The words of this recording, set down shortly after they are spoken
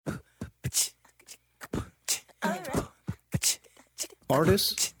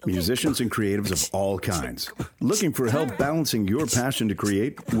Artists, musicians, and creatives of all kinds. Looking for help balancing your passion to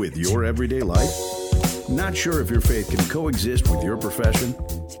create with your everyday life? Not sure if your faith can coexist with your profession?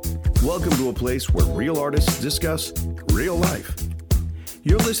 Welcome to a place where real artists discuss real life.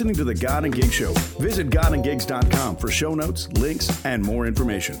 You're listening to The God and Gig Show. Visit godandgigs.com for show notes, links, and more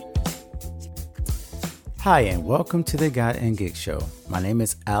information. Hi, and welcome to the God and Gig Show. My name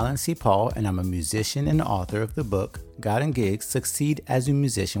is Alan C. Paul, and I'm a musician and author of the book, God and Gigs, Succeed as a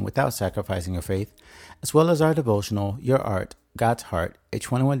Musician Without Sacrificing Your Faith, as well as our devotional, Your Art, God's Heart, a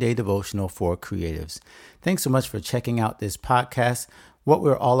 21-day devotional for creatives. Thanks so much for checking out this podcast. What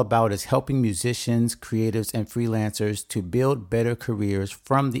we're all about is helping musicians, creatives, and freelancers to build better careers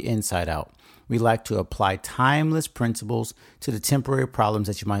from the inside out. We like to apply timeless principles to the temporary problems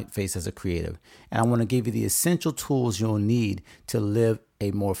that you might face as a creative. And I want to give you the essential tools you'll need to live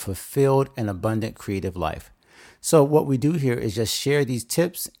a more fulfilled and abundant creative life. So what we do here is just share these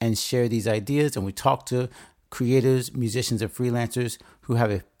tips and share these ideas. And we talk to creators, musicians, and freelancers who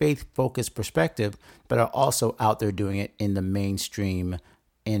have a faith-focused perspective, but are also out there doing it in the mainstream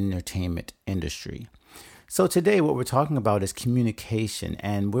entertainment industry. So today what we're talking about is communication,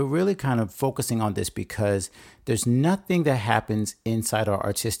 and we're really kind of focusing on this because there's nothing that happens inside our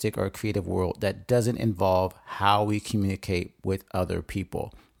artistic or creative world that doesn't involve how we communicate with other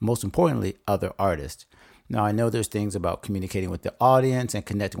people, most importantly, other artists. Now, I know there's things about communicating with the audience and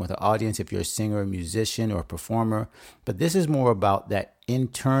connecting with the audience if you're a singer, a musician, or a performer, but this is more about that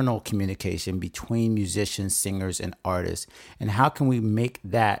internal communication between musicians, singers, and artists, and how can we make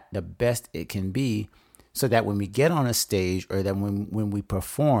that the best it can be so that when we get on a stage or that when we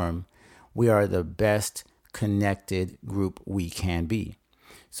perform, we are the best connected group we can be.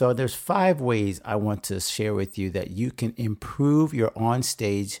 So there's 5 ways I want to share with you that you can improve your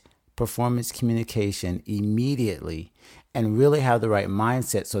on-stage performance communication immediately and really have the right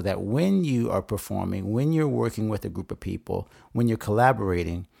mindset so that when you are performing, when you're working with a group of people, when you're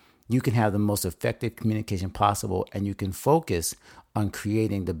collaborating, you can have the most effective communication possible and you can focus on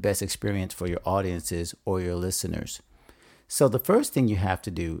creating the best experience for your audiences or your listeners. So the first thing you have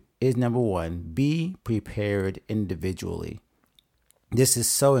to do is, number 1, be prepared individually. This is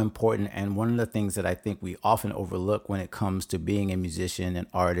so important, and one of the things that I think we often overlook when it comes to being a musician and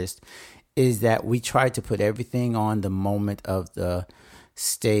artist is that we try to put everything on the moment of the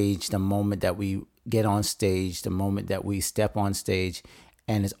stage, the moment that we get on stage, the moment that we step on stage,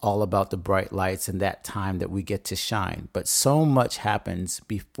 and it's all about the bright lights and that time that we get to shine. But so much happens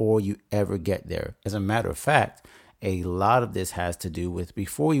before you ever get there. As a matter of fact, a lot of this has to do with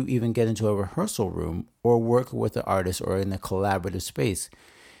before you even get into a rehearsal room or work with an artist or in a collaborative space.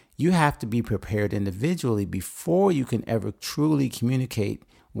 You have to be prepared individually before you can ever truly communicate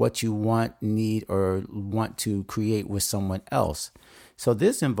what you want, need, or want to create with someone else. So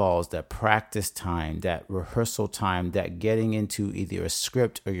this involves that practice time, that rehearsal time, that getting into either a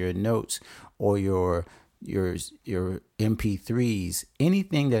script or your notes or your MP3s,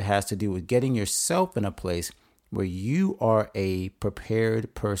 anything that has to do with getting yourself in a place where you are a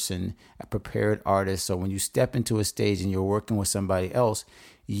prepared person, a prepared artist. So when you step into a stage and you're working with somebody else,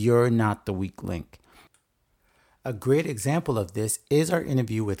 you're not the weak link. A great example of this is our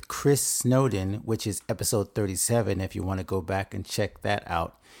interview with Chris Snowden, which is episode 37, if you want to go back and check that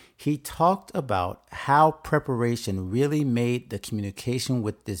out. He talked about how preparation really made the communication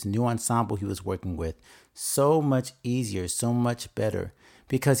with this new ensemble he was working with so much easier, so much better,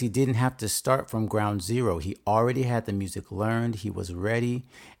 because he didn't have to start from ground zero. He already had the music learned, he was ready,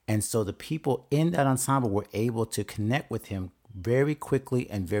 and so the people in that ensemble were able to connect with him very quickly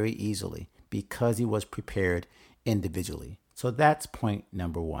and very easily because he was prepared individually. So that's point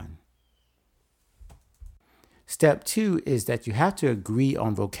number 1. Step 2 is that you have to agree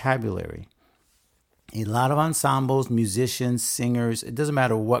on vocabulary. A lot of ensembles, musicians, singers, it doesn't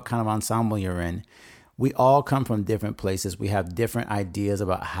matter what kind of ensemble you're in, we all come from different places. We have different ideas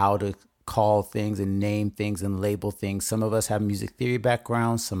about how to call things and name things and label things. Some of us have music theory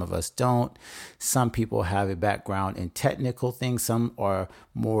backgrounds, some of us don't. Some people have a background in technical things. Some are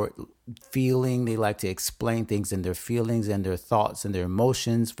more feeling. They like to explain things in their feelings and their thoughts and their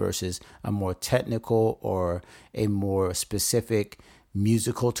emotions versus a more technical or a more specific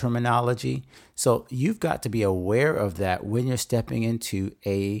musical terminology. So you've got to be aware of that when you're stepping into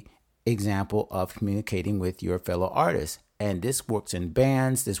a example of communicating with your fellow artists. And this works in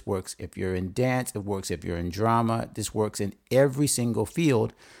bands, this works if you're in dance, it works if you're in drama, this works in every single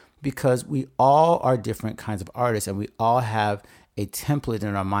field because we all are different kinds of artists and we all have a template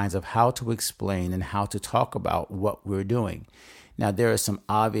in our minds of how to explain and how to talk about what we're doing. Now, there are some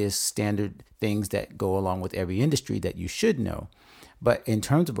obvious standard things that go along with every industry that you should know. But in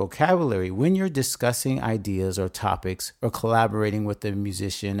terms of vocabulary, when you're discussing ideas or topics or collaborating with a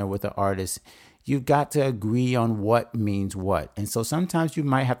musician or with an artist, you've got to agree on what means what. And so sometimes you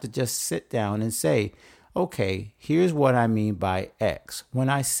might have to just sit down and say, okay, here's what I mean by X. When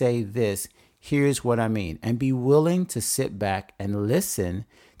I say this, here's what I mean. And be willing to sit back and listen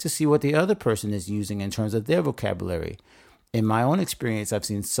to see what the other person is using in terms of their vocabulary. In my own experience, I've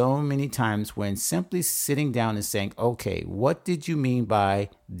seen so many times when simply sitting down and saying, okay, what did you mean by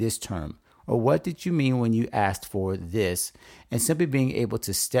this term? Or what did you mean when you asked for this? And simply being able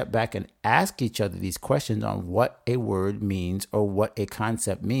to step back and ask each other these questions on what a word means or what a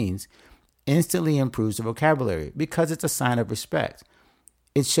concept means instantly improves the vocabulary because it's a sign of respect.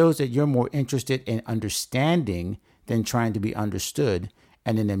 It shows that you're more interested in understanding than trying to be understood.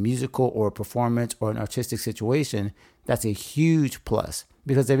 And in a musical or a performance or an artistic situation, that's a huge plus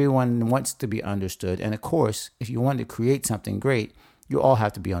because everyone wants to be understood. And of course, if you want to create something great, you all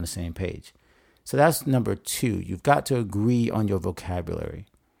have to be on the same page. So that's number 2. You've got to agree on your vocabulary.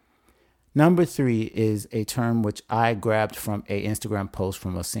 Number 3 is a term which I grabbed from an Instagram post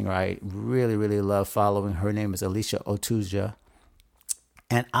from a singer I really, really love following. Her name is Alicia Otuja.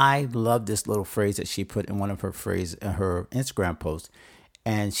 And I love this little phrase that she put in one of her Instagram posts.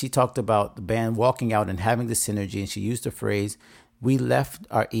 And she talked about the band walking out and having the synergy. And she used the phrase, we left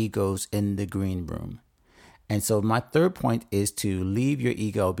our egos in the green room. And so my third point is to leave your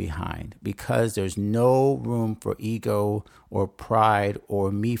ego behind because there's no room for ego or pride or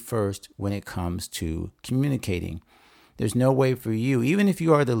me first when it comes to communicating. There's no way for you, even if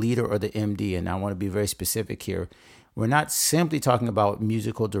you are the leader or the MD, and I want to be very specific here, we're not simply talking about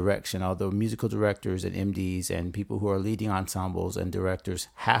musical direction, although musical directors and MDs and people who are leading ensembles and directors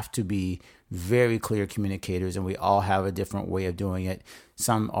have to be very clear communicators, and we all have a different way of doing it.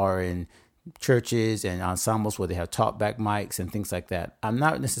 Some are in churches and ensembles where they have talkback mics and things like that. I'm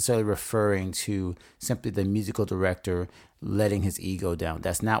not necessarily referring to simply the musical director letting his ego down.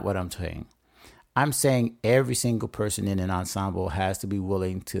 That's not what I'm saying. I'm saying every single person in an ensemble has to be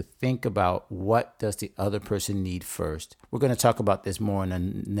willing to think about what does the other person need first. We're going to talk about this more in the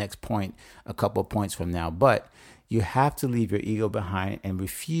next point, a couple of points from now, but you have to leave your ego behind and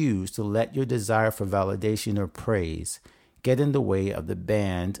refuse to let your desire for validation or praise get in the way of the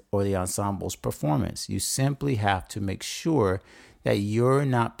band or the ensemble's performance. You simply have to make sure that you're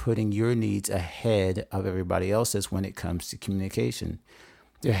not putting your needs ahead of everybody else's when it comes to communication.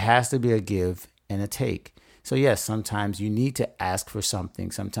 There has to be a give and a take. So yes, sometimes you need to ask for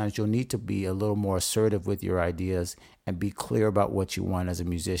something. Sometimes you'll need to be a little more assertive with your ideas and be clear about what you want as a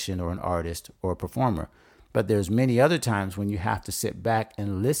musician or an artist or a performer. But there's many other times when you have to sit back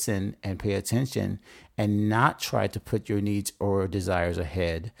and listen and pay attention and not try to put your needs or desires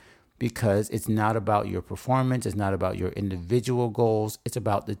ahead, because it's not about your performance. It's not about your individual goals. It's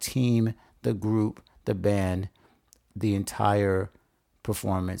about the team, the group, the band, the entire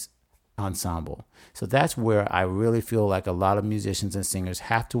performance ensemble. So that's where I really feel like a lot of musicians and singers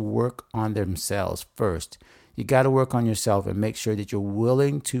have to work on themselves first. You got to work on yourself and make sure that you're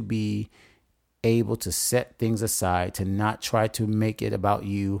willing to be able to set things aside, to not try to make it about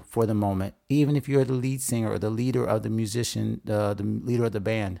you for the moment. Even if you're the lead singer or the leader of the musician, the leader of the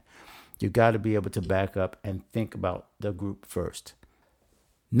band, you got to be able to back up and think about the group first.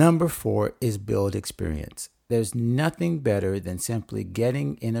 Number 4 is build experience. There's nothing better than simply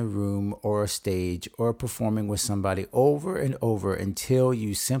getting in a room or a stage or performing with somebody over and over until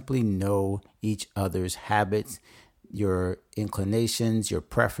you simply know each other's habits, your inclinations, your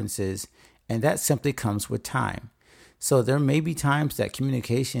preferences, and that simply comes with time. So there may be times that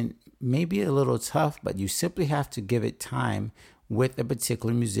communication may be a little tough, but you simply have to give it time with a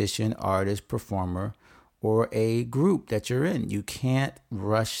particular musician, artist, performer, or a group that you're in. You can't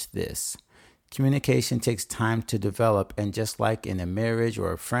rush this. Communication takes time to develop, and just like in a marriage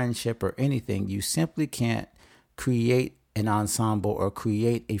or a friendship or anything, you simply can't create an ensemble or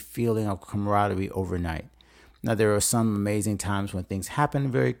create a feeling of camaraderie overnight. Now, there are some amazing times when things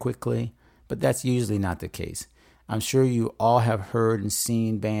happen very quickly, but that's usually not the case. I'm sure you all have heard and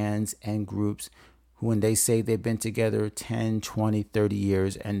seen bands and groups who, when they say they've been together 10, 20, 30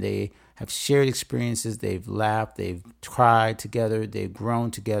 years and they have shared experiences, they've laughed, they've cried together, they've grown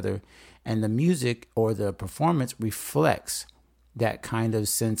together, and the music or the performance reflects that kind of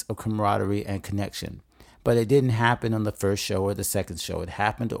sense of camaraderie and connection. But it didn't happen on the first show or the second show. It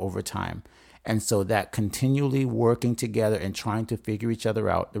happened over time. And so that continually working together and trying to figure each other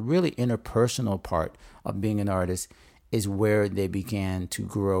out, the really interpersonal part of being an artist, is where they began to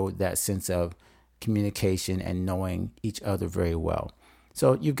grow that sense of communication and knowing each other very well.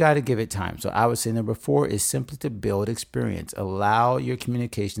 So you've got to give it time. So I would say number 4 is simply to build experience. Allow your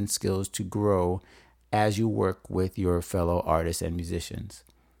communication skills to grow as you work with your fellow artists and musicians.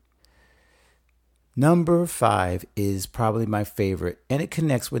 Number 5 is probably my favorite, and it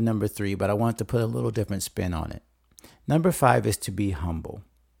connects with number 3, but I want to put a little different spin on it. Number 5 is to be humble.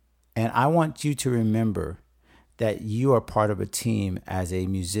 And I want you to remember that you are part of a team as a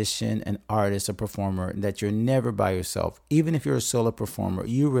musician, an artist, a performer, and that you're never by yourself. Even if you're a solo performer,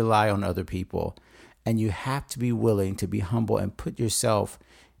 you rely on other people, and you have to be willing to be humble and put yourself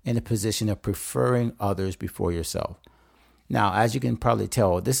in a position of preferring others before yourself. Now, as you can probably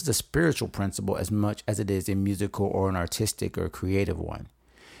tell, this is a spiritual principle as much as it is a musical or an artistic or creative one.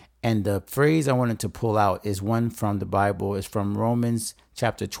 And the phrase I wanted to pull out is one from the Bible. It's from Romans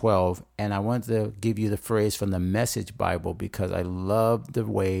chapter 12. And I wanted to give you the phrase from the Message Bible because I love the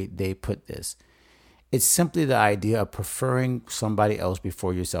way they put this. It's simply the idea of preferring somebody else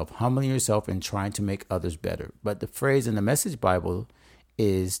before yourself, humbling yourself and trying to make others better. But the phrase in the Message Bible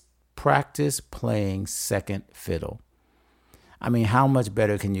is practice playing second fiddle. I mean, how much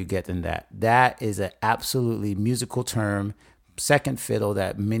better can you get than that? That is an absolutely musical term. Second fiddle,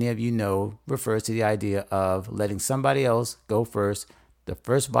 that many of you know, refers to the idea of letting somebody else go first, the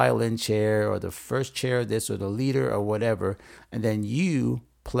first violin chair or the first chair of this or the leader or whatever, and then you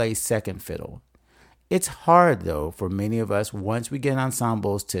play second fiddle. It's hard, though, for many of us, once we get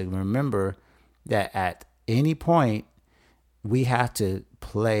ensembles, to remember that at any point, we have to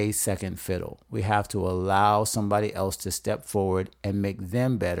play second fiddle. We have to allow somebody else to step forward and make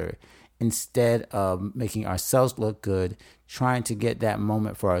them better instead of making ourselves look good, trying to get that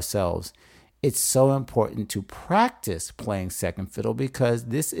moment for ourselves. It's so important to practice playing second fiddle because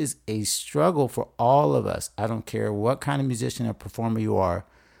this is a struggle for all of us. I don't care what kind of musician or performer you are.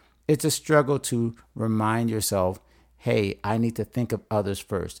 It's a struggle to remind yourself, hey, I need to think of others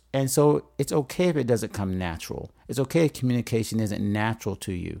first. And so it's okay if it doesn't come natural. It's okay if communication isn't natural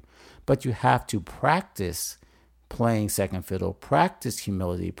to you, but you have to practice playing second fiddle, practice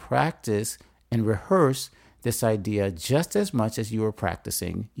humility, practice and rehearse this idea just as much as you are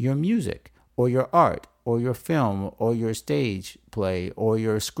practicing your music or your art or your film or your stage play or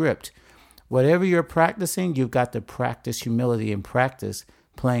your script. Whatever you're practicing, you've got to practice humility and practice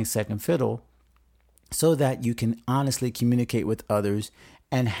playing second fiddle so that you can honestly communicate with others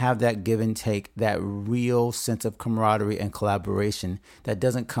and have that give and take, that real sense of camaraderie and collaboration that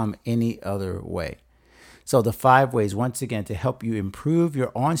doesn't come any other way. So the 5 ways, once again, to help you improve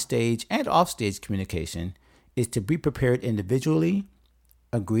your on-stage and off-stage communication is to be prepared individually,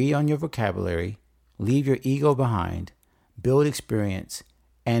 agree on your vocabulary, leave your ego behind, build experience,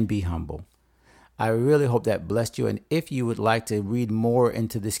 and be humble. I really hope that blessed you. And if you would like to read more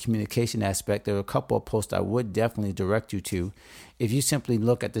into this communication aspect, there are a couple of posts I would definitely direct you to. If you simply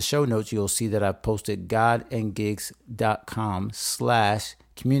look at the show notes, you'll see that I've posted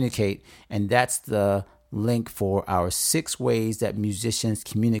godandgigs.com/communicate. And that's the link for our 6 ways that musicians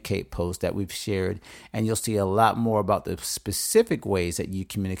communicate post that we've shared. And you'll see a lot more about the specific ways that you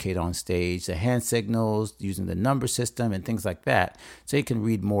communicate on stage, the hand signals, using the number system and things like that. So you can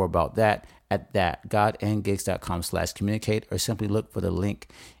read more about that at that godandgigs.com/communicate, or simply look for the link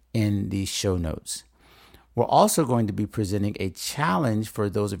in the show notes. We're also going to be presenting a challenge for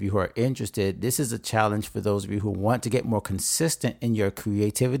those of you who are interested. This is a challenge for those of you who want to get more consistent in your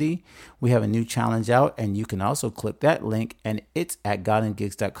creativity. We have a new challenge out, and you can also click that link, and it's at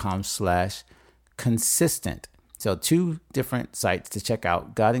godandgigs.com/consistent. So 2 different sites to check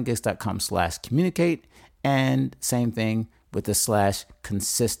out, godandgigs.com/communicate, and same thing with the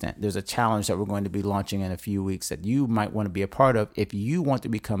 /consistent. There's a challenge that we're going to be launching in a few weeks that you might want to be a part of if you want to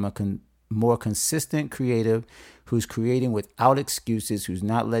become a more consistent creative who's creating without excuses, who's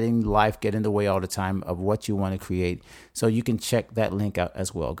not letting life get in the way all the time of what you want to create. So you can check that link out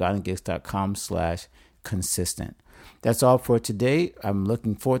as well, godandgigs.com/consistent. That's all for today. I'm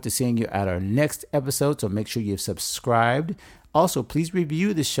looking forward to seeing you at our next episode, so make sure you've subscribed. Also, please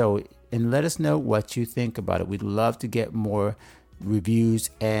review the show and let us know what you think about it. We'd love to get more reviews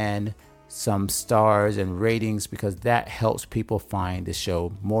and some stars and ratings because that helps people find the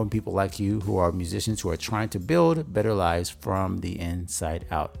show. More people like you who are musicians who are trying to build better lives from the inside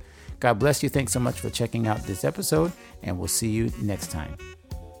out. God bless you. Thanks so much for checking out this episode, and we'll see you next time.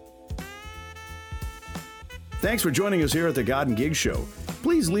 Thanks for joining us here at the God and Gigs Show.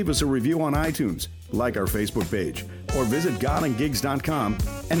 Please leave us a review on iTunes, like our Facebook page, or visit godandgigs.com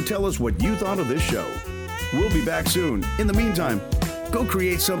and tell us what you thought of this show. We'll be back soon. In the meantime, go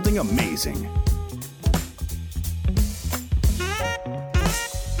create something amazing.